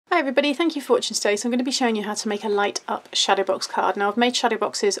everybody, thank you for watching today. So I'm going to be showing you how to make a light up shadow box card. Now I've made shadow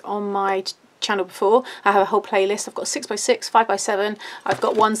boxes on my channel before. I have a whole playlist. I've got 6x6, 5x7. I've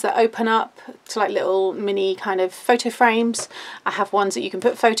got ones that open up to like little mini kind of photo frames. I have ones that you can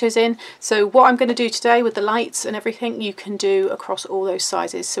put photos in. So what I'm going to do today with the lights and everything, you can do across all those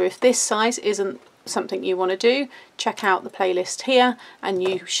sizes. So if this size isn't something you want to do, check out the playlist here and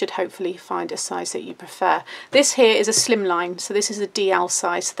you should hopefully find a size that you prefer. This here is a slimline, so this is a DL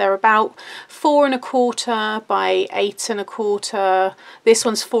size. They're about 4 1/4 by 8 1/4. This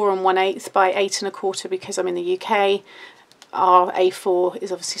one's 4 1/8 by 8 1/4 because I'm in the UK. Our A4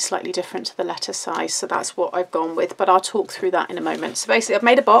 is obviously slightly different to the letter size, so that's what I've gone with, but I'll talk through that in a moment. So basically I've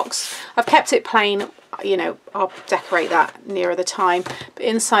made a box, I've kept it plain, you know, I'll decorate that nearer the time, but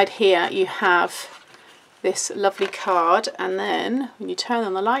inside here you have this lovely card, and then when you turn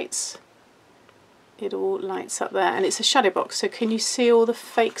on the lights it all lights up there, and it's a shadow box. So can you see all the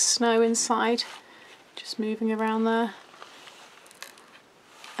fake snow inside just moving around there?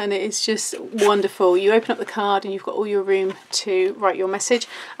 And it is just wonderful. You open up the card and you've got all your room to write your message.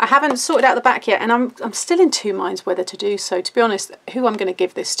 I haven't sorted out the back yet, and I'm still in two minds whether to do so. To be honest, who I'm going to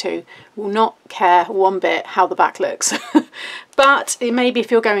give this to will not care one bit how the back looks. But it maybe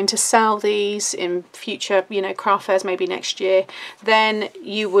if you're going to sell these in future, you know, craft fairs, maybe next year, then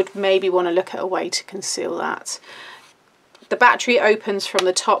you would maybe want to look at a way to conceal that. The battery opens from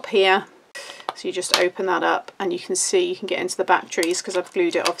the top here. So you just open that up and you can see you can get into the batteries because I've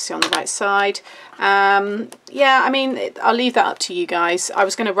glued it obviously on the right side. Yeah, I mean, I'll leave that up to you guys. I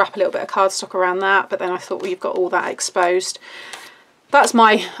was going to wrap a little bit of cardstock around that, but then I thought, well, you've got all that exposed. That's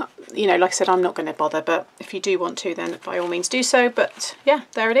my, you know, like I said, I'm not going to bother, but if you do want to, then by all means do so. But yeah,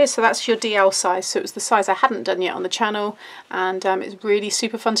 there it is. So that's your DL size. So it was the size I hadn't done yet on the channel, and it's really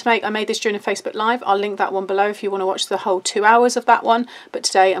super fun to make. I made this during a Facebook Live. I'll link that one below if you want to watch the whole 2 hours of that one. But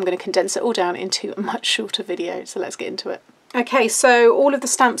today I'm going to condense it all down into a much shorter video. So let's get into it. Okay, so all of the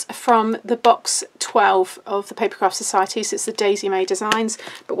stamps are from the box 12 of the Papercraft Society. So it's the Daisy May designs.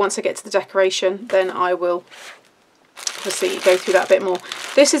 But once I get to the decoration, then I will obviously go through that a bit more.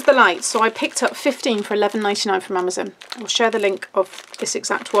 This is the lights, so I picked up 15 for £11.99 from Amazon. I'll share the link of this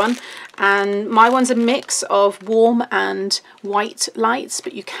exact one, and my one's a mix of warm and white lights,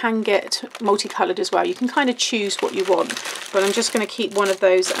 but you can get multicoloured as well. You can kind of choose what you want, but I'm just going to keep one of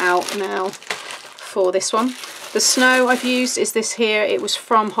those out now for this one. The snow I've used is this here. It was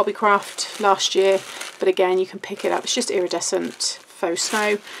from Hobbycraft last year, but again you can pick it up. It's just iridescent faux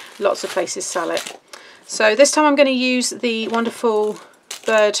snow. Lots of places sell it. So this time I'm going to use the wonderful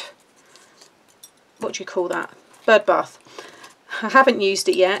bird, what do you call that? Bird bath. I haven't used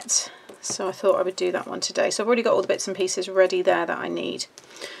it yet, so I thought I would do that one today. So I've already got all the bits and pieces ready there that I need.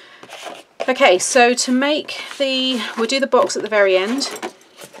 Okay, so to make we'll do the box at the very end,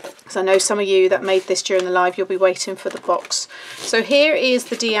 because I know some of you that made this during the live, you'll be waiting for the box. So here is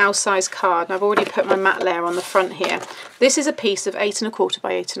the DL size card, and I've already put my matte layer on the front here. This is a piece of 8 1/4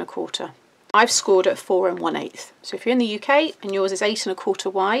 by 8 1/4. I've scored at 4 1/8. So if you're in the UK and yours is 8 1/4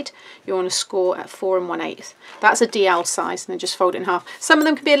 wide, you want to score at 4 1/8. That's a DL size, and then just fold it in half. Some of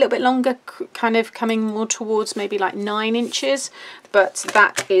them can be a little bit longer, kind of coming more towards maybe like 9 inches, but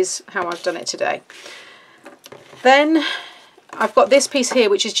that is how I've done it today. Then I've got this piece here,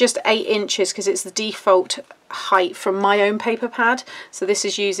 which is just 8 inches because it's the default height from my own paper pad. So this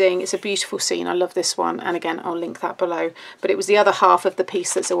is using, it's a beautiful scene. I love this one, and again I'll link that below, but it was the other half of the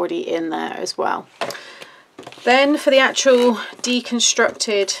piece that's already in there as well. Then for the actual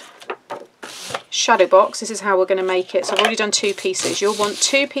deconstructed shadow box, this is how we're going to make it. So I've already done 2 pieces. You'll want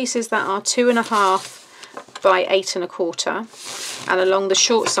 2 pieces that are 2 1/2 by 8 1/4, and along the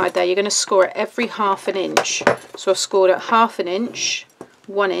short side there you're going to score at every 1/2 inch. So I've scored at 1/2 inch,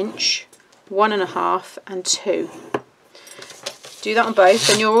 1 inch, 1 1/2 and 2. Do that on both.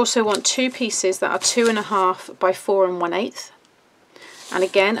 Then you'll also want 2 pieces that are 2 1/2 by 4 1/8, and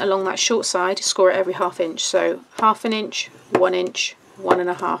again along that short side score at every 1/2 inch. So 1/2 inch, 1 inch, 1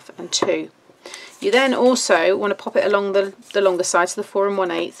 1/2 and 2. You then also want to pop it along the longer side, so the 4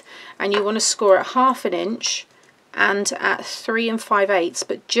 1/8, and you want to score at 1/2 inch and at 3 5/8,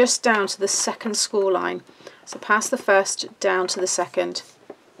 but just down to the second score line. So past the first down to the second.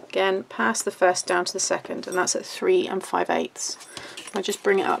 Again, past the first down to the second, and that's at 3 5/8. I just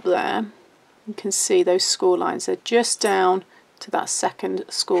bring it up there. You can see those score lines. They're just down to that second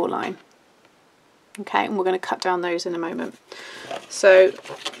score line. Okay, and we're going to cut down those in a moment. So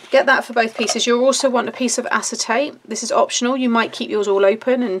get that for both pieces. You'll also want a piece of acetate. This is optional. You might keep yours all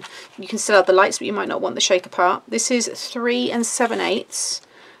open and you can still have the lights, but you might not want the shaker part. This is 3 7/8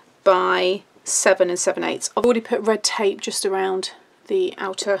 by 7 7/8. I've already put red tape just around the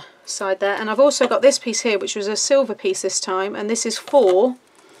outer side there. And I've also got this piece here, which was a silver piece this time, and this is 4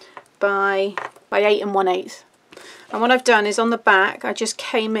 by 8 1/8. And what I've done is on the back I just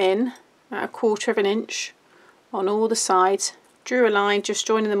came in at 1/4 inch on all the sides, drew a line just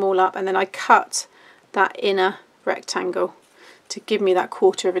joining them all up, and then I cut that inner rectangle to give me that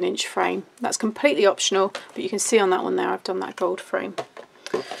 1/4 inch frame. That's completely optional, but you can see on that one there I've done that gold frame.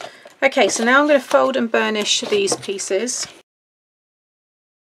 Okay, so now I'm going to fold and burnish these pieces.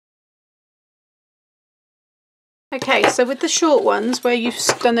 Okay, so with the short ones where you've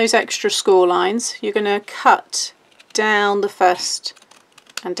done those extra score lines, you're going to cut down the first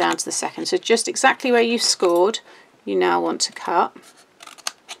and down to the second. So just exactly where you've scored, you now want to cut.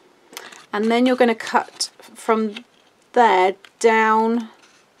 And then you're going to cut from there down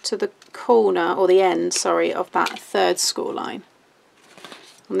to the corner, or the end, sorry, of that 3rd score line.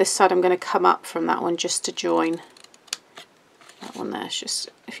 On this side I'm going to come up from that one just to join that one there. It's just,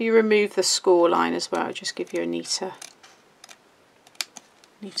 if you remove the score line as well, it'll just give you a neater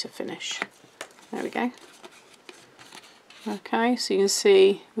finish. There we go. Okay, so you can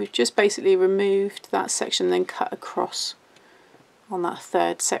see we've just basically removed that section and then cut across on that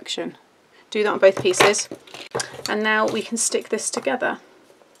 3rd section. Do that on both pieces, and now we can stick this together.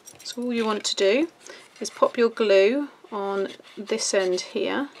 So all you want to do is pop your glue on this end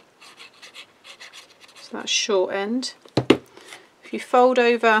here, so that short end. If you fold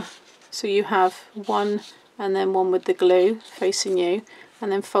over so you have one and then one with the glue facing you,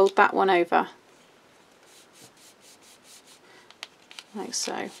 and then fold that one over like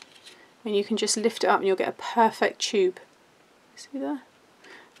so, and you can just lift it up and you'll get a perfect tube. See there?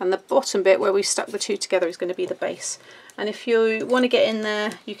 And the bottom bit where we stuck the two together is going to be the base. And if you want to get in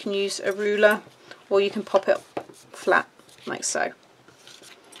there, you can use a ruler, or you can pop it flat like so.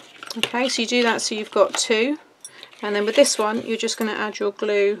 Okay, so you do that so you've got 2, and then with this one you're just going to add your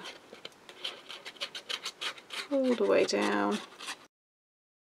glue all the way down,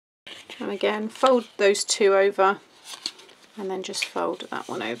 and again fold those 2 over, and then just fold that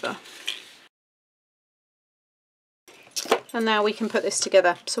one over. And now we can put this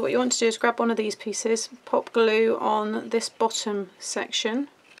together. So what you want to do is grab one of these pieces, pop glue on this bottom section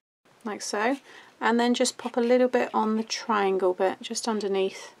like so, and then just pop a little bit on the triangle bit just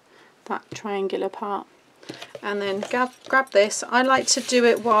underneath that triangular part, and then grab this. I like to do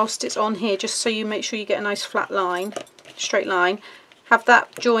it whilst it's on here, just so you make sure you get a nice flat line, straight line. Have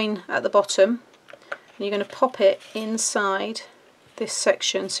that join at the bottom, and you're going to pop it inside this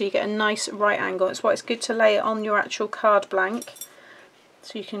section so you get a nice right angle. That's why it's good to lay it on your actual card blank,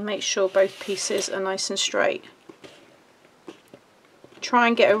 so you can make sure both pieces are nice and straight. Try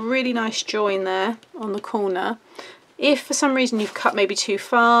and get a really nice join there on the corner. If for some reason you've cut maybe too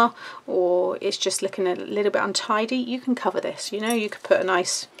far, or it's just looking a little bit untidy, you can cover this. You know, you could put a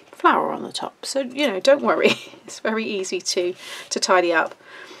nice flower on the top, so you know, don't worry. It's very easy to tidy up.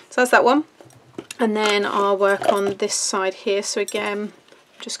 So that's that one. And then I'll work on this side here. So again,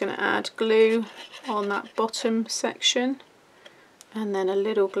 I'm just going to add glue on that bottom section, and then a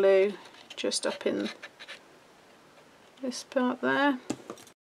little glue just up in this part there,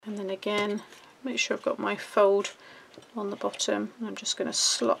 and then again make sure I've got my fold on the bottom. I'm just going to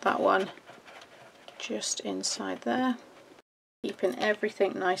slot that one just inside there, keeping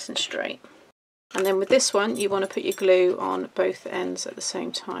everything nice and straight. And then with this one you want to put your glue on both ends at the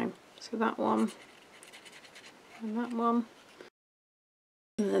same time. So that one and that one,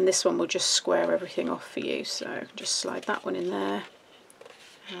 and then this one will just square everything off for you. So just slide that one in there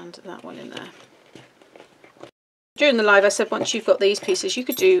and that one in there. During the live I said once you've got these pieces, you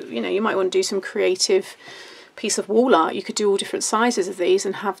could do, you know, you might want to do some creative piece of wall art. You could do all different sizes of these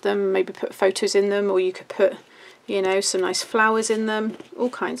and have them, maybe put photos in them, or you could put, you know, some nice flowers in them, all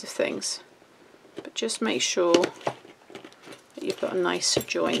kinds of things. But just make sure that you've got a nice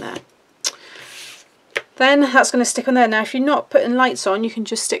join there. Then that's going to stick on there. Now if you're not putting lights on, you can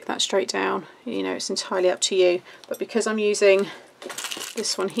just stick that straight down. You know, it's entirely up to you. But because I'm using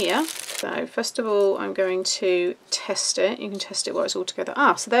this one here, so first of all I'm going to test it. You can test it while it's all together.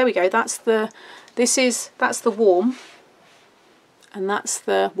 Ah, so there we go. That's the warm, and that's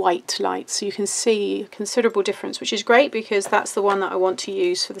the white light. So you can see a considerable difference, which is great because that's the one that I want to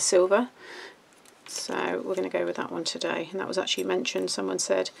use for the silver. So we're going to go with that one today, and that was actually mentioned. Someone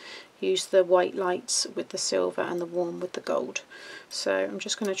said use the white lights with the silver and the warm with the gold. So I'm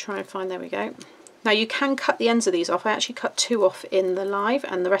just going to try and find, there we go. Now you can cut the ends of these off. I actually cut 2 off in the live,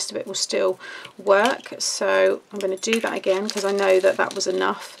 and the rest of it will still work. So I'm going to do that again because I know that that was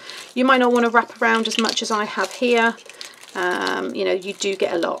enough. You might not want to wrap around as much as I have here. You know, you do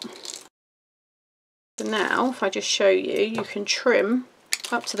get a lot. So now if I just show you, you can trim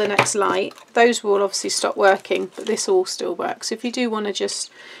up to the next light. Those will obviously stop working, but this all still works. If you do want to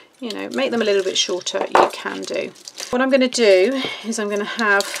just, you know, make them a little bit shorter, you can do. What I'm going to do is I'm going to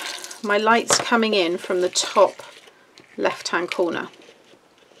have my lights coming in from the top left hand corner.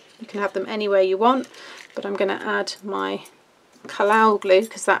 You can have them anywhere you want, but I'm going to add my Collall Glue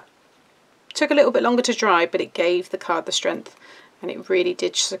because that took a little bit longer to dry, but it gave the card the strength and it really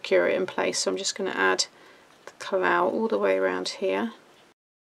did secure it in place. So I'm just going to add the Collall all the way around here.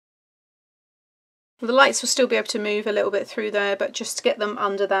 The lights will still be able to move a little bit through there, but just to get them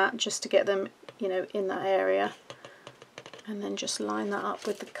under that, just to get them, you know, in that area. And then just line that up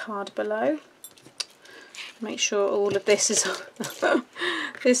with the card below. Make sure all of this is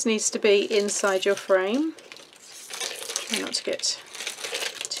this needs to be inside your frame. Try not to get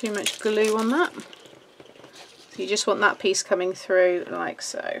too much glue on that. So you just want that piece coming through like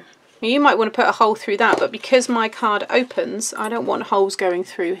so. Now you might want to put a hole through that, but because my card opens, I don't want holes going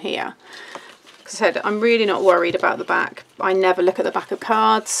through here. As I said, I'm really not worried about the back. I never look at the back of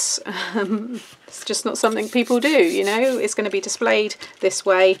cards. It's just not something people do, you know. It's going to be displayed this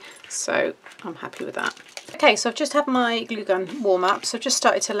way, so I'm happy with that. Okay, so I've just had my glue gun warm up, so I've just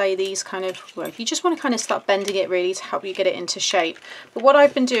started to lay these kind of, well, you just want to kind of start bending it really to help you get it into shape. But what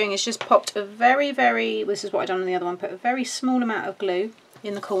I've been doing is just popped a very, this is what I've done on the other one, put a very small amount of glue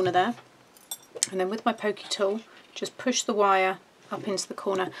in the corner there, and then with my pokey tool, just push the wire up into the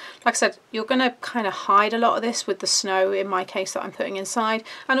corner. Like I said, you're going to kind of hide a lot of this with the snow, in my case, that I'm putting inside,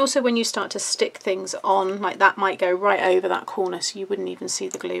 and also when you start to stick things on, like that might go right over that corner, so you wouldn't even see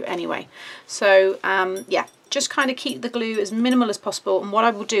the glue anyway. So yeah, just kind of keep the glue as minimal as possible. And what I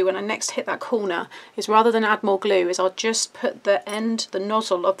will do when I next hit that corner is, rather than add more glue, is I'll just put the end, the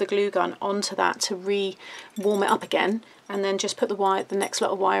nozzle of the glue gun onto that to re-warm it up again, and then just put the wire, the next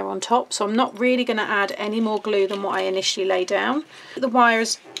lot of wire on top. So I'm not really going to add any more glue than what I initially laid down. The wire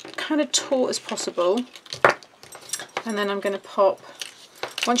is kind of taut as possible, and then I'm going to pop.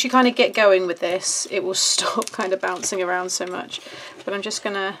 Once you kind of get going with this, it will stop kind of bouncing around so much. But I'm just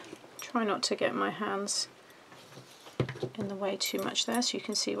going to try not to get my hands in the way too much there, so you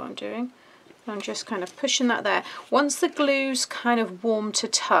can see what I'm doing. I'm just kind of pushing that there. Once the glue's kind of warm to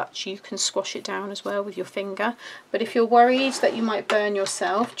touch, you can squash it down as well with your finger. But if you're worried that you might burn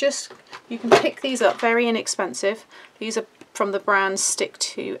yourself, you can pick these up, very inexpensive. These are from the brand Stick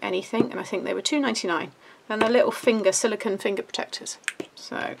to Anything, and I think they were $2.99. And they're little silicone finger protectors.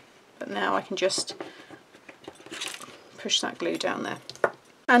 So, but now I can just push that glue down there.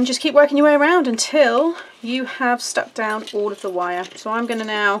 And just keep working your way around until you have stuck down all of the wire. So I'm going to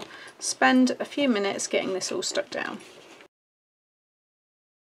now spend a few minutes getting this all stuck down.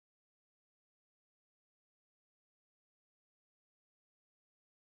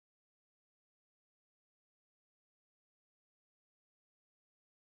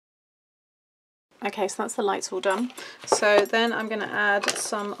 Okay, so that's the lights all done. So then I'm going to add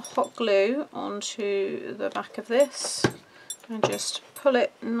some hot glue onto the back of this and just pull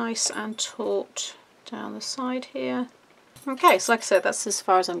it nice and taut down the side here. Okay, so like I said, that's as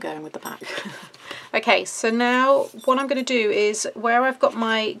far as I'm going with the back. Okay, so now what I'm going to do is, where I've got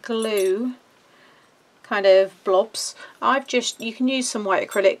my glue kind of blobs, you can use some white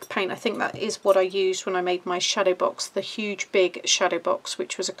acrylic paint. I think that is what I used when I made my shadow box, the huge big shadow box,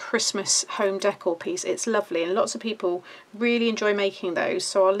 which was a Christmas home decor piece. It's lovely and lots of people really enjoy making those,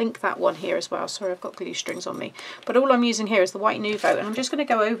 so I'll link that one here as well. Sorry, I've got glue strings on me, but all I'm using here is the white Nuvo, and I'm just going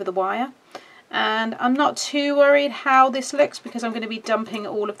to go over the wire. And I'm not too worried how this looks because I'm going to be dumping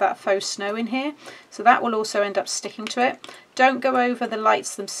all of that faux snow in here, so that will also end up sticking to it. Don't go over the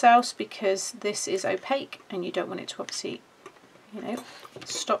lights themselves because this is opaque and you don't want it to obviously, you know,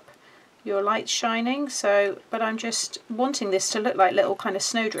 stop your lights shining. So, but I'm just wanting this to look like little kind of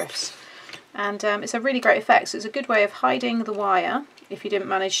snowdrifts, and it's a really great effect. So it's a good way of hiding the wire if you didn't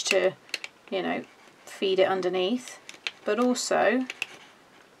manage to, you know, feed it underneath, but also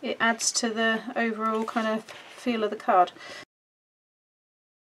it adds to the overall kind of feel of the card.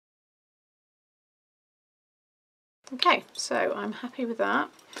 Okay, so I'm happy with that.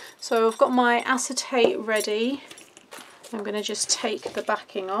 So I've got my acetate ready. I'm going to just take the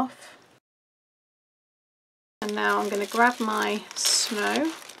backing off. And now I'm going to grab my snow.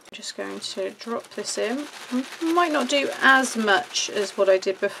 I'm just going to drop this in. I might not do as much as what I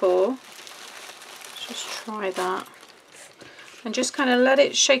did before. Let's just try that. And just kind of let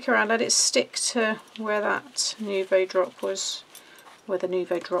it shake around, let it stick to where that Nuvo drop was, where the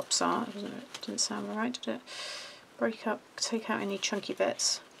Nuvo drops are. It didn't sound right, did it? Break up, take out any chunky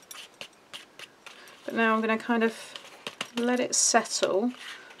bits. But now I'm going to kind of let it settle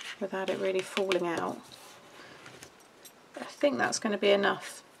without it really falling out. think that's going to be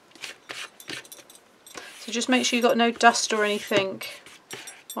enough. So just make sure you've got no dust or anything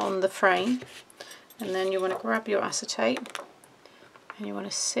on the frame, and then you want to grab your acetate and you want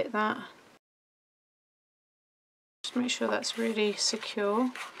to sit that. Just make sure that's really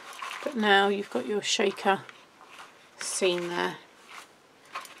secure. But now you've got your shaker seam there.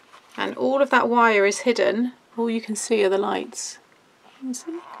 And all of that wire is hidden. All you can see are the lights. You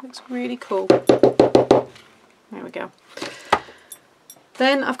see? Looks really cool. There we go.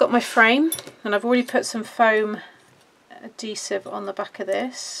 Then I've got my frame, and I've already put some foam adhesive on the back of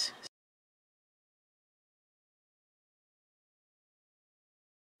this.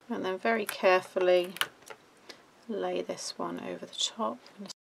 And then very carefully lay this one over the top.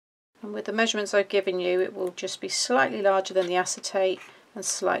 And with the measurements I've given you, it will just be slightly larger than the acetate and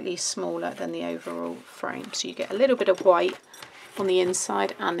slightly smaller than the overall frame. So you get a little bit of white on the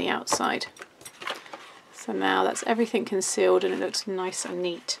inside and the outside. So now that's everything concealed and it looks nice and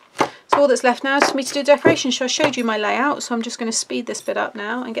neat. So all that's left now is for me to do decoration. So I showed you my layout, so I'm just going to speed this bit up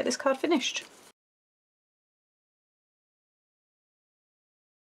now and get this card finished.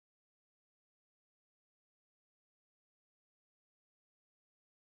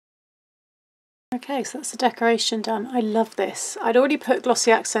 Okay, so that's the decoration done. I love this. I'd already put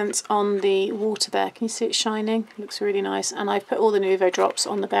glossy accents on the water there. Can you see it shining? It looks really nice. And I've put all the Nouveau drops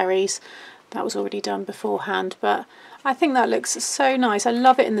on the berries. That was already done beforehand, but I think that looks so nice. I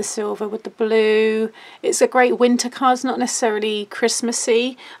love it in the silver with the blue. It's a great winter card. It's not necessarily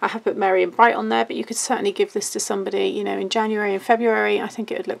Christmassy. I have put Merry and Bright on there, but you could certainly give this to somebody, you know, in January and February. I think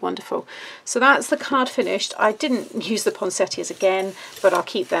it would look wonderful. So that's the card finished. I didn't use the poinsettias again, but I'll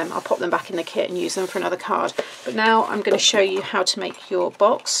keep them. I'll pop them back in the kit and use them for another card. But now I'm going to show you how to make your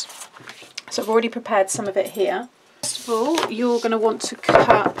box. So I've already prepared some of it here. First of all, you're going to want to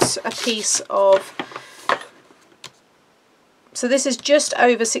cut a piece of, so this is just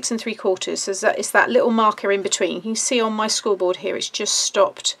over 6 3/4, so it's that little marker in between. You can see on my scoreboard here it's just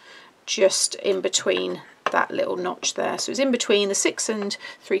stopped just in between that little notch there. So it's in between the 6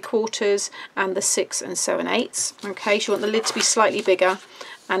 3/4 and the 6 7/8. Okay, so you want the lid to be slightly bigger.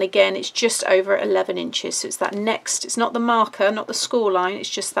 And again, it's just over 11 inches. So it's that next, it's not the marker, not the score line, it's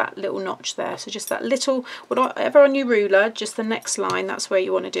just that little notch there. So just that little, whatever on your ruler, just the next line, that's where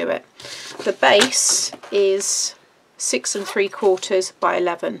you want to do it. The base is 6 3/4 by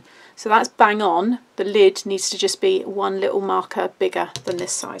 11. So that's bang on. The lid needs to just be one little marker bigger than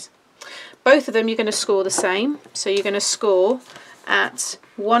this size. Both of them you're going to score the same. So you're going to score at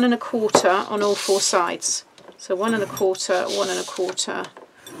 1 1/4 on all 4 sides. So 1 1/4, 1 1/4,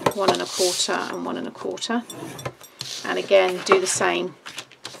 1 1/4 and 1 1/4, and again do the same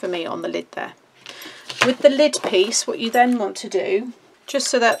for me on the lid there. With the lid piece, what you then want to do, just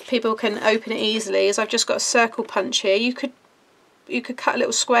so that people can open it easily, is I've just got a circle punch here. You could cut a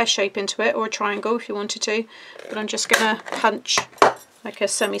little square shape into it or a triangle if you wanted to, but I'm just going to punch like a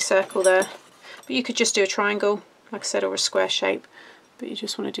semicircle there. But you could just do a triangle, like I said, or a square shape. But you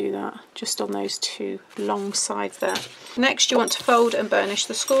just want to do that just on those 2 long sides there. Next you want to fold and burnish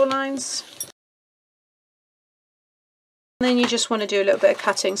the score lines. And then you just want to do a little bit of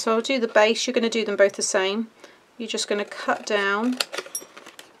cutting. So I'll do the base, you're going to do them both the same. You're just going to cut down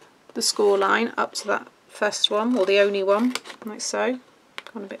the score line up to that first one, or the only one, like so.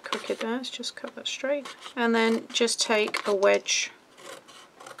 Gone a bit crooked there, let's just cut that straight. And then just take a wedge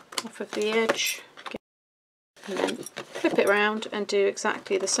off of the edge. And then flip it around and do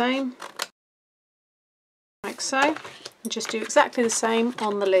exactly the same, like so, and just do exactly the same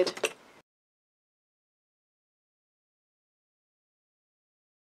on the lid.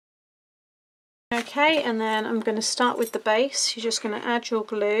 Okay, and then I'm going to start with the base. You're just going to add your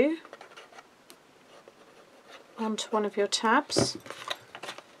glue onto one of your tabs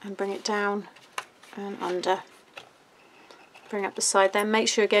and bring it down and under. Bring up the side there. Make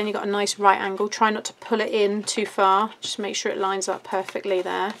sure again you've got a nice right angle. Try not to pull it in too far. Just make sure it lines up perfectly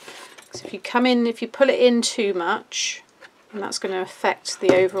there. So if you pull it in too much, and that's going to affect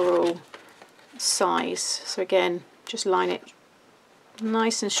the overall size. So again, just line it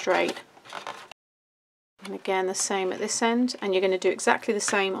nice and straight. And again the same at this end, and you're going to do exactly the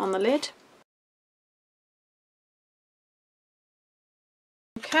same on the lid.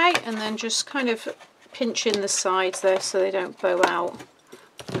 Okay, and then just kind of pinch in the sides there so they don't bow out.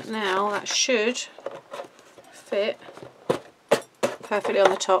 But now that should fit perfectly on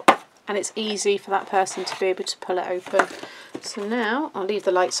the top, and it's easy for that person to be able to pull it open. So now I'll leave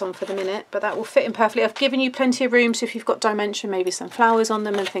the lights on for the minute, but that will fit in perfectly. I've given you plenty of room, so if you've got dimension, maybe some flowers on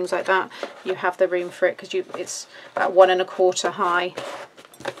them and things like that, you have the room for it, because it's about 1 1/4 high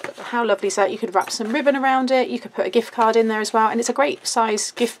How lovely is that? You could wrap some ribbon around it, you could put a gift card in there as well, and it's a great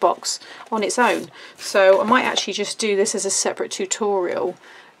size gift box on its own. So I might actually just do this as a separate tutorial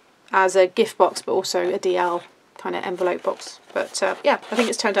as a gift box, but also a DL kind of envelope box. But yeah, I think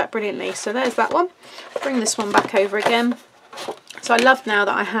it's turned out brilliantly. So there's that one. Bring this one back over again. So I love now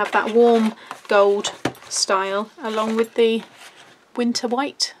that I have that warm gold style along with the winter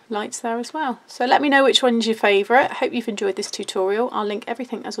white lights there as well. So let me know which one's your favourite. I hope you've enjoyed this tutorial. I'll link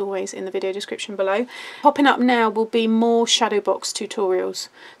everything as always in the video description below. Popping up now will be more shadow box tutorials.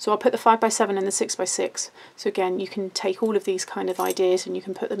 So I'll put the 5x7 and the 6x6. So again, you can take all of these kind of ideas and you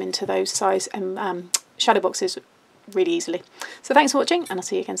can put them into those size shadow boxes really easily. So thanks for watching, and I'll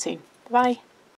see you again soon. Bye.